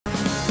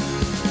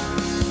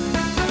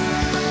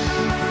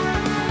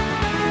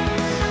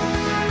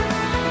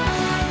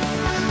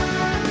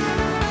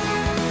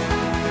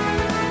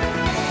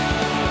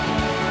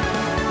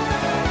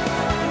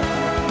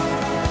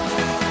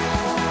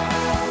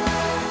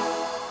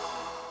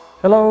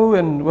Hello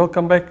and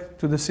welcome back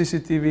to the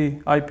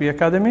CCTV IP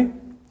Academy.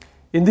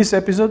 In this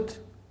episode,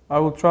 I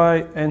will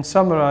try and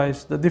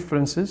summarize the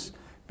differences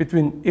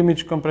between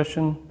image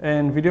compression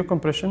and video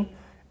compression,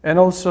 and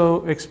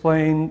also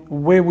explain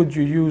where would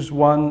you use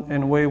one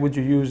and where would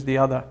you use the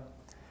other.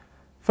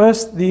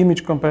 First, the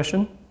image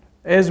compression.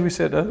 As we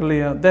said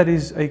earlier, that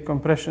is a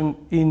compression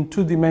in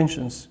two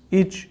dimensions.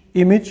 Each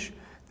image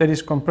that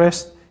is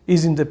compressed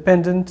is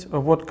independent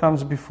of what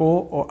comes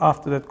before or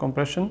after that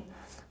compression.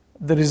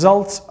 The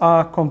results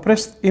are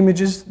compressed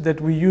images that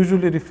we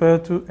usually refer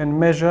to and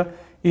measure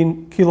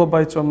in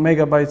kilobytes or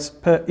megabytes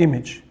per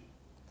image.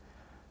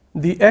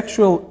 The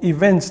actual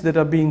events that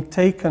are being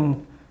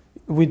taken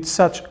with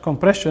such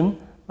compression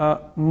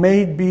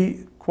may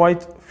be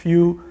quite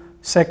few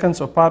seconds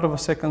or part of a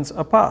second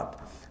apart.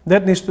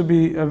 That needs to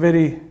be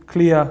very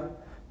clear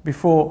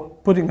before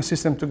putting a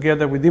system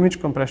together with image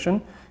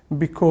compression,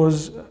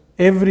 because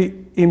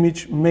every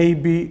image may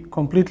be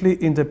completely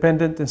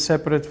independent and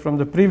separate from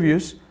the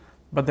previous,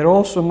 but there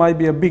also might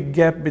be a big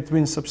gap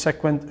between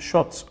subsequent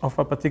shots of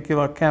a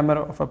particular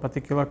camera of a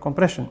particular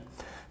compression.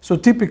 So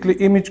typically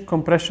image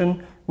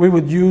compression we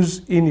would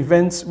use in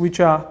events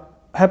which are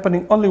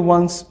happening only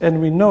once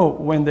and we know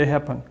when they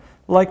happen.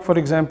 Like, for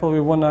example, we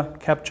want to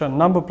capture a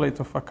number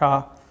plate of a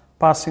car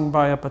passing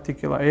by a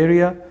particular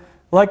area.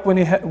 Like when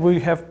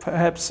we have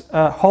perhaps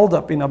a hold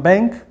up in a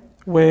bank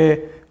where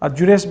a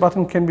duress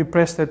button can be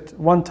pressed at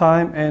one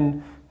time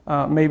and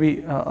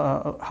maybe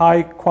a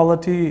high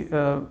quality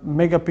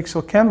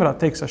megapixel camera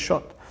takes a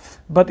shot.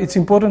 But it's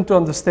important to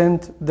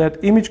understand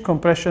that image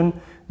compression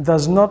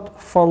does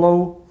not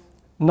follow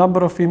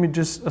number of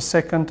images a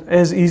second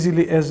as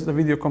easily as the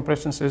video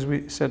compressions, as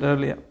we said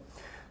earlier.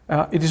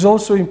 It is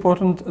also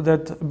important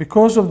that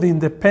because of the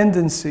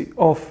independency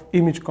of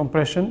image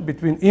compression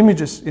between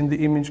images in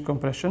the image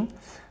compression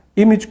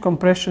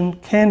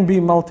can be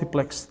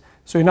multiplexed.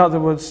 So in other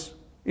words,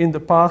 in the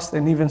past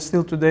and even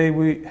still today,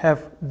 we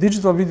have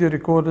digital video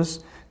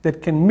recorders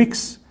that can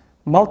mix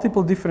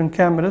multiple different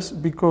cameras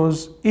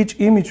because each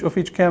image of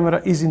each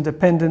camera is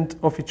independent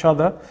of each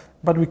other,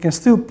 but we can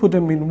still put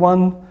them in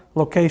one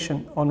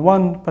location on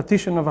one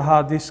partition of a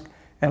hard disk,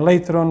 and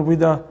later on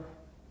with a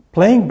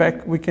playing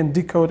back we can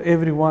decode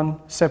every one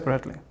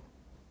separately.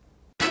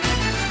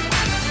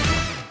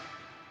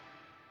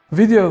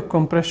 Video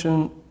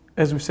compression,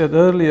 as we said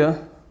earlier,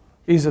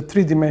 is a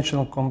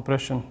three-dimensional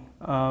compression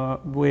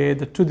where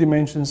the two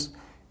dimensions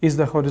is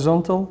the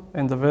horizontal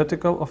and the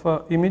vertical of an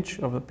image,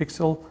 of the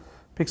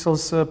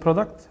pixels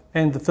product,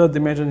 and the third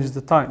dimension is the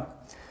time.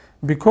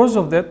 Because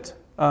of that,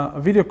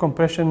 video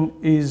compression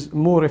is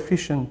more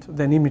efficient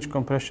than image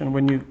compression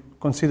when you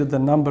consider the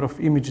number of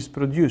images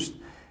produced.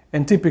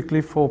 And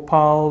typically for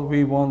PAL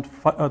we want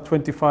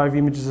 25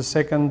 images a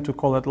second to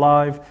call it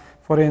live.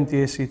 For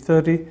NTSC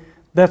 30,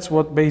 that's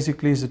what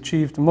basically is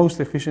achieved most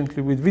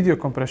efficiently with video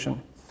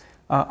compression.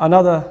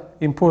 Another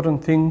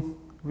important thing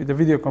with the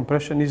video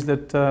compression is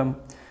that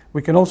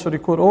we can also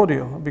record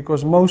audio,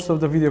 because most of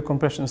the video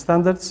compression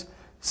standards,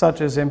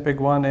 such as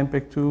MPEG-1,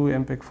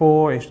 MPEG-2,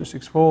 MPEG-4,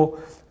 H.264,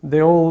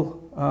 they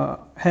all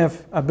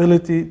have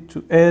ability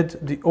to add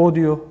the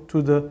audio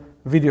to the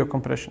video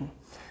compression.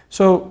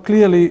 So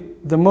clearly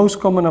the most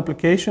common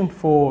application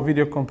for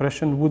video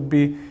compression would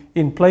be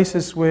in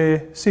places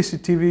where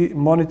CCTV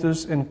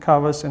monitors and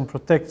covers and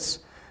protects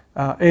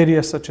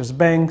areas such as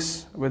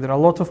banks, where there are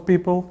a lot of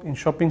people, in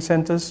shopping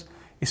centers,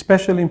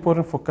 especially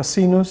important for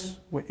casinos,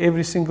 where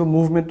every single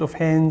movement of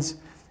hands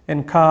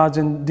and cards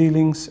and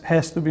dealings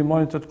has to be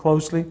monitored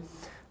closely.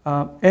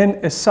 And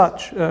as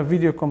such,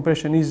 video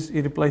compression is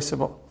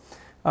irreplaceable.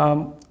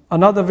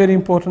 Another very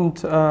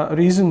important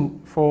reason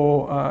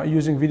for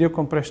using video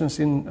compressions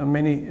in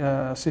many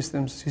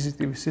systems,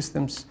 CCTV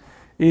systems,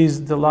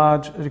 is the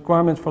large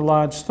requirement for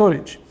large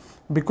storage.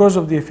 Because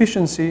of the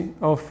efficiency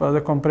of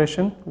the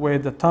compression, where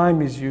the time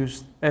is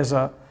used as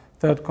a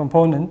third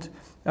component,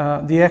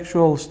 the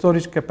actual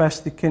storage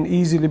capacity can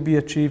easily be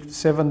achieved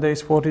 7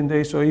 days, 14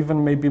 days, or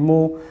even maybe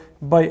more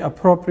by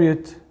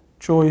appropriate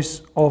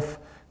choice of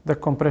the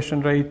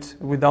compression rate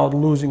without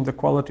losing the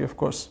quality, of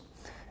course.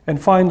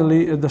 And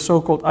finally, the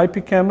so-called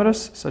IP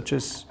cameras, such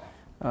as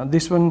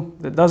this one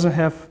that doesn't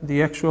have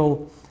the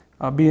actual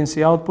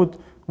BNC output,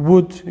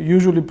 would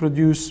usually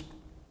produce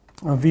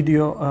a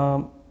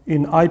video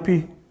in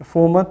IP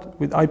format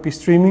with IP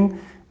streaming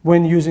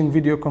when using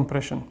video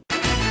compression.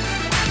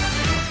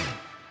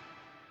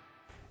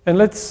 And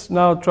let's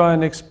now try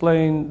and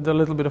explain the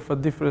little bit of a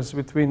difference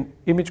between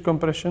image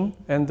compression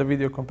and the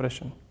video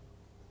compression.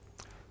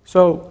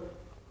 So,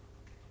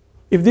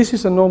 if this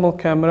is a normal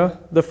camera,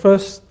 the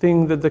first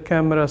thing that the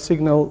camera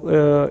signal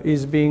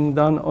is being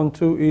done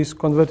onto is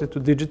converted to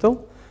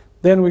digital.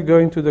 Then we go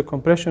into the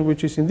compression,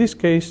 which is in this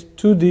case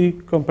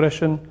 2D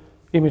compression,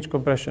 image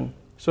compression.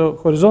 So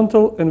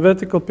horizontal and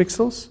vertical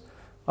pixels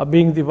are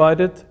being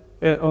divided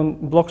on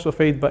blocks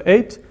of 8 by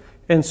 8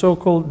 and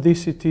so-called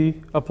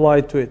DCT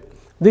applied to it.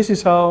 This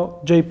is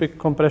how JPEG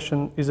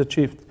compression is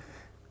achieved.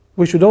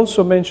 We should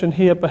also mention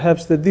here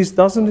perhaps that this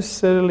doesn't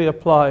necessarily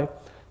apply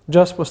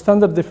just for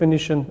standard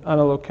definition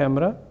analog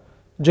camera.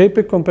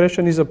 JPEG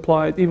compression is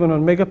applied even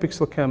on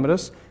megapixel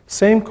cameras.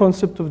 Same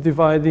concept of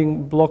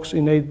dividing blocks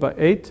in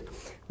 8x8,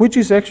 which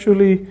is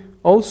actually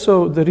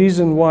also the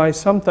reason why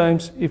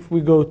sometimes if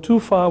we go too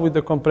far with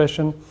the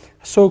compression,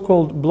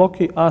 so-called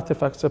blocky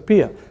artifacts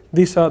appear.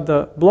 These are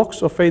the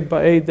blocks of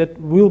 8x8 that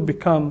will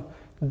become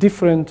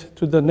different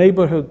to the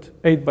neighborhood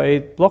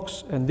 8x8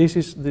 blocks, and this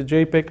is the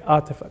JPEG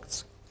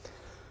artifacts.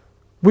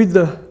 With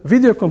the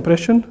video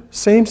compression,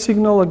 same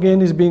signal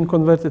again is being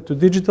converted to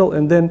digital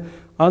and then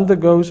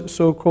undergoes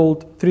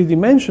so-called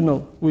three-dimensional,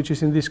 which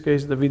is in this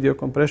case the video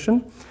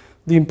compression.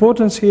 The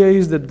importance here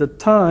is that the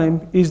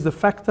time is the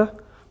factor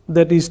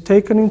that is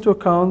taken into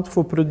account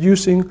for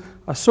producing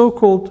a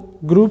so-called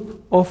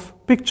group of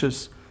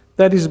pictures.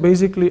 That is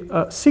basically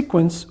a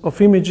sequence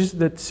of images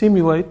that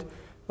simulate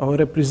or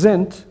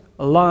represent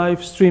a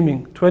live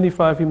streaming,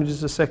 25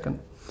 images a second.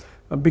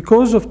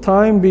 Because of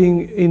time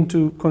being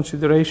into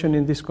consideration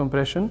in this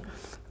compression,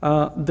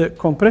 the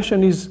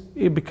compression is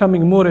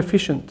becoming more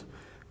efficient.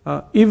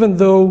 Even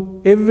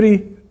though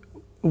every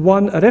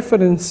one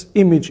reference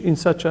image in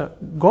such a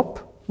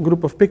GOP,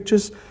 group of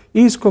pictures,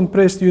 is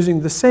compressed using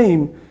the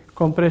same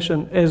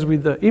compression as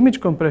with the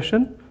image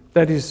compression,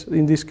 that is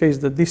in this case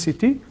the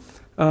DCT,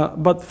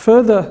 but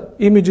further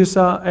images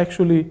are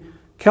actually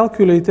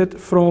calculated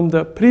from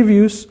the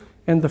previous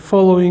and the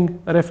following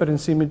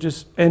reference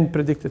images and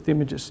predicted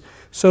images.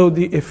 So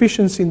the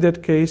efficiency in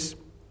that case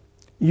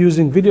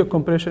using video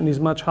compression is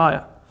much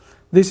higher.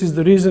 This is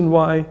the reason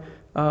why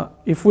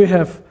if we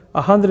have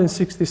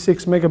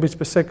 166 megabits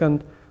per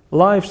second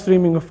live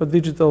streaming of a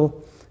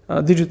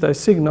digitized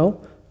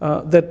signal,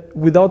 that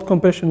without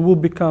compression will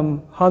become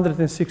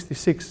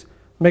 166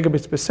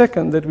 megabits per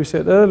second that we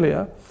said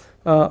earlier.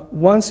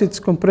 Once it's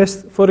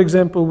compressed, for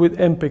example, with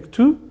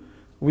MPEG-2,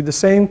 with the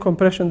same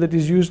compression that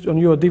is used on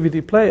your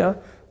DVD player,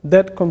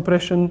 that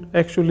compression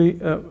actually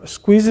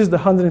squeezes the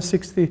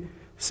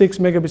 166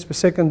 megabits per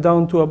second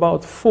down to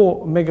about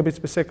 4 megabits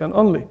per second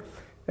only.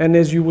 And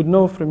as you would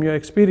know from your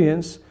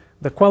experience,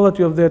 the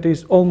quality of that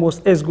is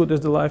almost as good as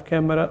the live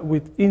camera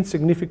with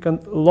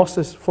insignificant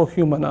losses for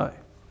human eye.